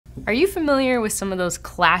Are you familiar with some of those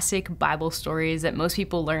classic Bible stories that most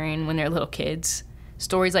people learn when they're little kids?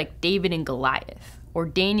 Stories like David and Goliath, or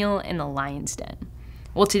Daniel and the lion's den.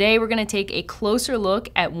 Well, today we're going to take a closer look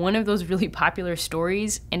at one of those really popular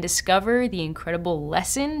stories and discover the incredible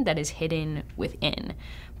lesson that is hidden within.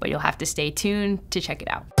 But you'll have to stay tuned to check it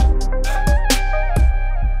out.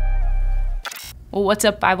 Well, what's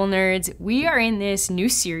up, Bible nerds? We are in this new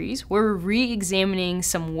series where we're re-examining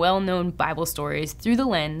some well-known Bible stories through the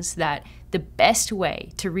lens that the best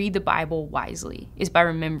way to read the Bible wisely is by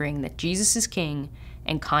remembering that Jesus is king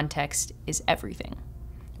and context is everything.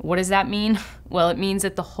 What does that mean? Well, it means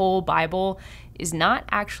that the whole Bible is not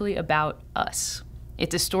actually about us.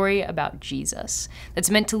 It's a story about Jesus that's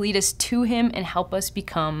meant to lead us to him and help us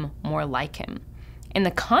become more like him. And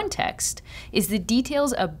the context is the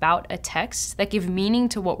details about a text that give meaning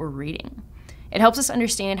to what we're reading. It helps us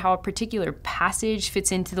understand how a particular passage fits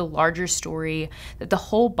into the larger story that the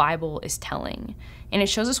whole Bible is telling. And it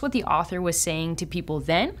shows us what the author was saying to people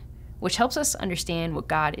then, which helps us understand what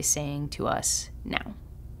God is saying to us now.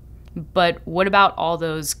 But what about all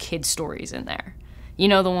those kid stories in there? You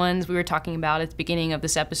know, the ones we were talking about at the beginning of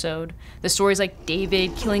this episode? The stories like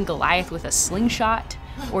David killing Goliath with a slingshot,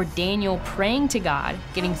 or Daniel praying to God,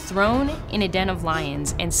 getting thrown in a den of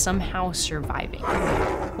lions, and somehow surviving.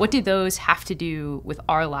 What do those have to do with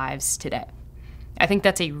our lives today? I think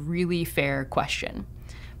that's a really fair question.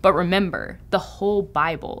 But remember, the whole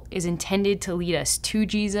Bible is intended to lead us to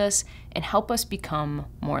Jesus and help us become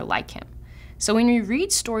more like him. So when we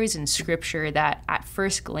read stories in scripture that at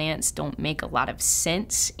first glance don't make a lot of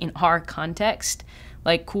sense in our context,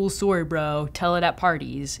 like cool story bro, tell it at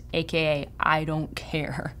parties, aka I don't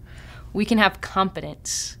care, we can have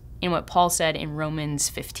confidence in what Paul said in Romans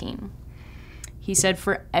 15. He said,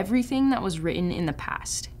 "For everything that was written in the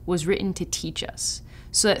past was written to teach us,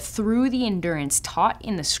 so that through the endurance taught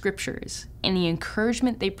in the scriptures and the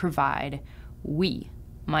encouragement they provide, we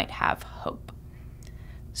might have hope."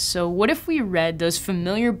 So what if we read those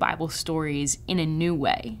familiar Bible stories in a new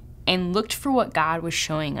way and looked for what God was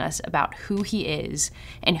showing us about who he is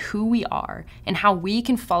and who we are and how we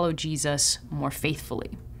can follow Jesus more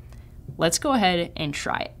faithfully? Let's go ahead and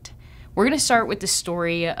try it. We're going to start with the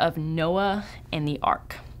story of Noah and the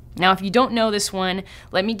ark. Now, if you don't know this one,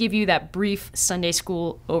 let me give you that brief Sunday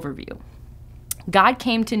school overview. God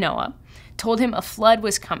came to Noah, told him a flood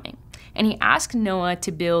was coming, and he asked Noah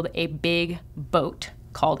to build a big boat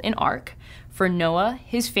called an ark for Noah,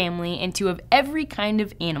 his family, and two of every kind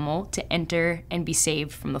of animal to enter and be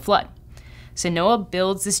saved from the flood. So Noah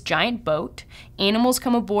builds this giant boat, animals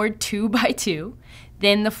come aboard 2 by 2,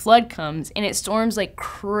 then the flood comes and it storms like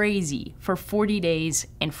crazy for 40 days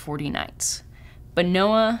and 40 nights. But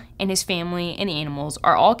Noah and his family and animals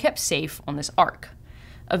are all kept safe on this ark.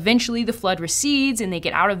 Eventually the flood recedes and they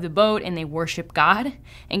get out of the boat and they worship God,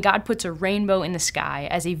 and God puts a rainbow in the sky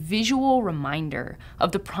as a visual reminder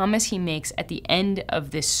of the promise he makes at the end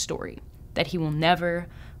of this story, that he will never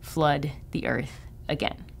flood the earth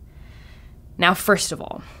again. Now, first of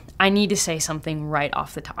all, I need to say something right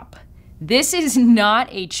off the top. This is not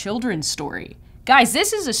a children's story. Guys,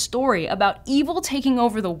 this is a story about evil taking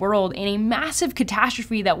over the world in a massive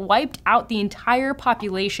catastrophe that wiped out the entire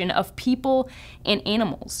population of people and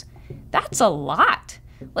animals. That's a lot.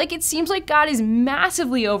 Like, it seems like God is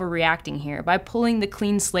massively overreacting here by pulling the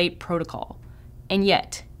clean slate protocol. And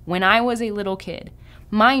yet, when I was a little kid,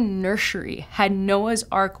 my nursery had Noah's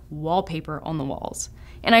Ark wallpaper on the walls.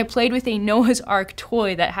 And I played with a Noah's Ark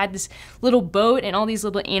toy that had this little boat and all these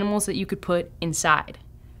little animals that you could put inside.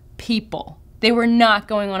 People. They were not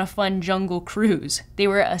going on a fun jungle cruise. They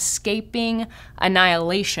were escaping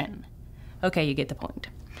annihilation. Okay, you get the point.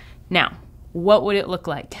 Now, what would it look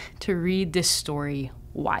like to read this story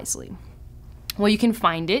wisely? Well, you can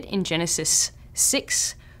find it in Genesis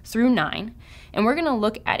 6 through 9, and we're gonna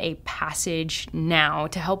look at a passage now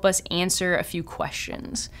to help us answer a few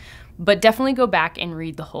questions. But definitely go back and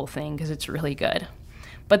read the whole thing because it's really good.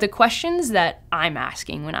 But the questions that I'm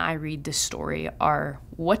asking when I read this story are,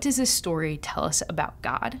 what does this story tell us about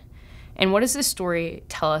God? And what does this story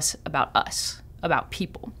tell us about us, about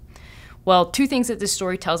people? Well, 2 things that this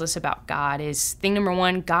story tells us about God is, thing number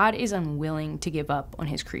 1, God is unwilling to give up on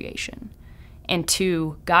his creation. And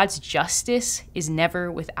 2, God's justice is never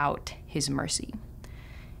without his mercy.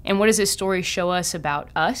 And what does this story show us about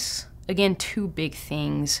us? Again, 2 big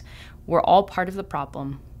things. We're all part of the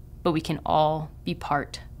problem, but we can all be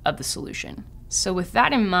part of the solution. So with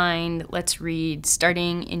that in mind, let's read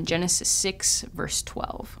starting in Genesis 6, verse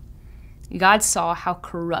 12. God saw how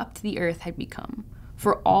corrupt the earth had become,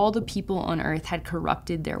 for all the people on earth had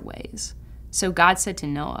corrupted their ways. So God said to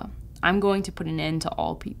Noah, I'm going to put an end to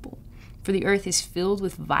all people, for the earth is filled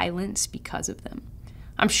with violence because of them.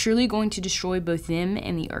 I'm surely going to destroy both them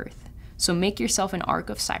and the earth. So make yourself an ark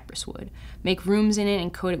of cypress wood. Make rooms in it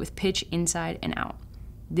and coat it with pitch inside and out.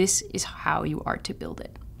 This is how you are to build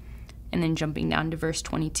it." And then jumping down to verse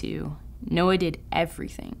 22, Noah did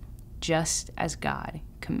everything just as God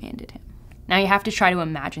commanded him. Now you have to try to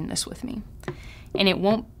imagine this with me, and it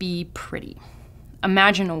won't be pretty.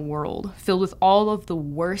 Imagine a world filled with all of the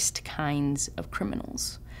worst kinds of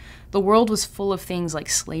criminals. The world was full of things like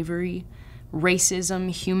slavery, racism,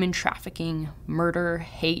 human trafficking, murder,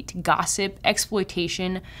 hate, gossip,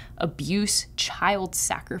 exploitation, abuse, child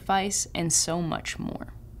sacrifice, and so much more.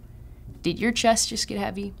 Did your chest just get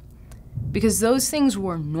heavy? Because those things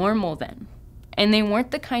were normal then, and they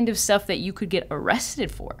weren't the kind of stuff that you could get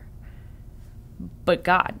arrested for. But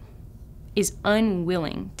God is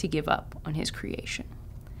unwilling to give up on his creation.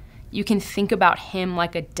 You can think about him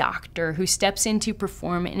like a doctor who steps in to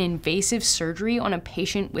perform an invasive surgery on a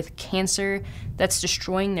patient with cancer that's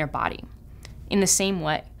destroying their body. In the same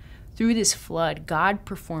way, through this flood, God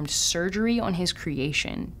performed surgery on his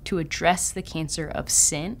creation to address the cancer of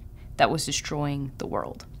sin that was destroying the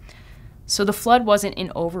world. So the flood wasn't an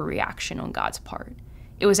overreaction on God's part.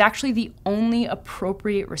 It was actually the only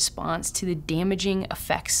appropriate response to the damaging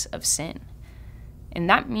effects of sin. And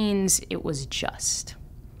that means it was just.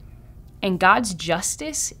 And God's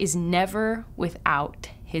justice is never without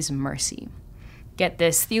his mercy. Get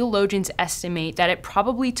this, theologians estimate that it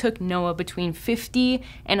probably took Noah between 50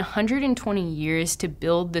 and 120 years to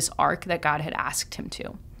build this ark that God had asked him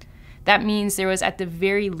to. That means there was at the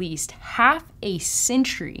very least half a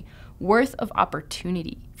century worth of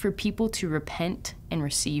opportunity for people to repent and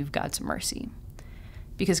receive God's mercy.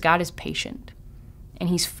 Because God is patient, and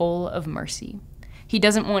he's full of mercy. He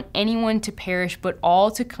doesn't want anyone to perish, but all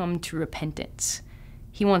to come to repentance.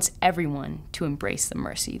 He wants everyone to embrace the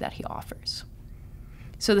mercy that he offers.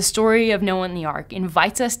 So the story of Noah and the ark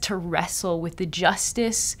invites us to wrestle with the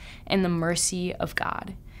justice and the mercy of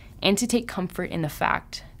God, and to take comfort in the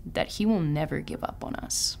fact that he will never give up on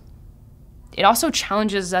us. It also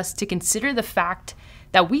challenges us to consider the fact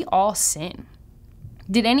that we all sin.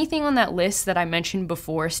 Did anything on that list that I mentioned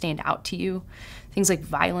before stand out to you? Things like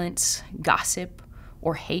violence, gossip,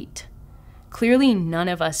 or hate? Clearly, none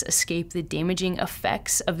of us escape the damaging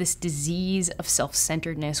effects of this disease of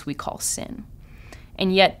self-centeredness we call sin.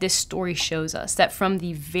 And yet, this story shows us that from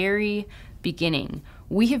the very beginning,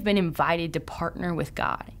 we have been invited to partner with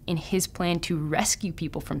God in his plan to rescue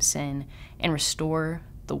people from sin and restore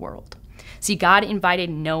the world. See, God invited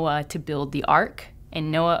Noah to build the ark,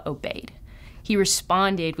 and Noah obeyed. He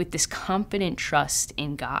responded with this confident trust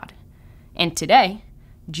in God. And today,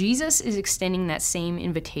 Jesus is extending that same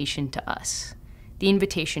invitation to us, the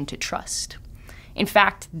invitation to trust. In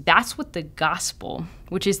fact, that's what the gospel,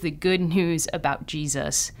 which is the good news about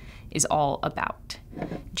Jesus, is all about.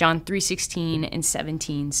 John 3:16 and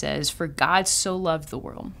 17 says, "For God so loved the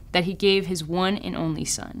world that he gave his one and only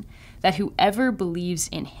Son, that whoever believes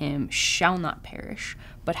in him shall not perish,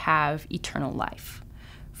 but have eternal life.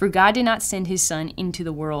 For God did not send his Son into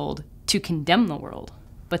the world to condemn the world,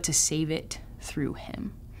 but to save it through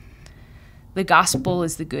him." The gospel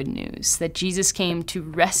is the good news that Jesus came to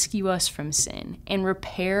rescue us from sin and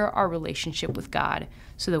repair our relationship with God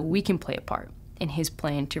so that we can play a part in his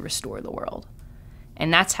plan to restore the world.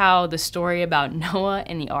 And that's how the story about Noah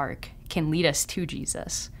and the ark can lead us to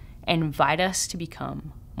Jesus and invite us to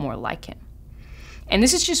become more like him. And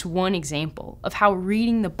this is just one example of how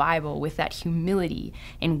reading the Bible with that humility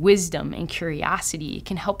and wisdom and curiosity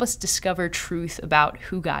can help us discover truth about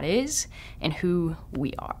who God is and who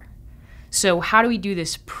we are. So how do we do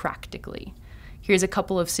this practically? Here's a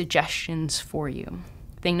couple of suggestions for you.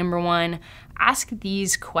 Thing number one, ask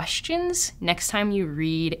these questions next time you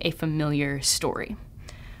read a familiar story.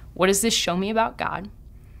 What does this show me about God?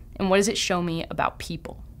 And what does it show me about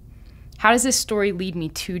people? How does this story lead me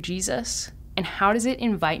to Jesus? And how does it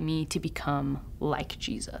invite me to become like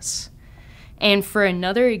Jesus? And for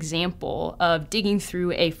another example of digging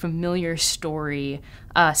through a familiar story,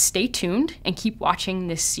 stay tuned and keep watching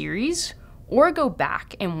this series, or go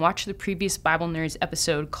back and watch the previous Bible Nerds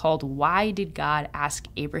episode called "Why Did God Ask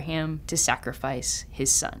Abraham to Sacrifice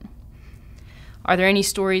His Son?" Are there any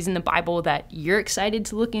stories in the Bible that you're excited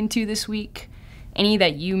to look into this week? Any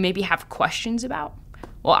that you maybe have questions about?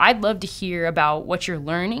 Well, I'd love to hear about what you're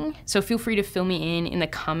learning, so feel free to fill me in the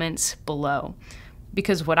comments below.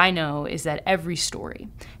 Because what I know is that every story,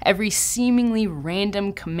 every seemingly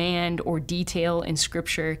random command or detail in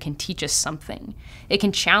Scripture can teach us something. It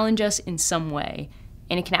can challenge us in some way,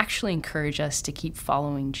 and it can actually encourage us to keep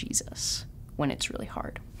following Jesus when it's really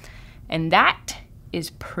hard. And that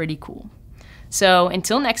is pretty cool. So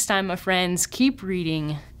until next time, my friends, keep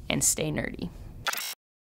reading and stay nerdy.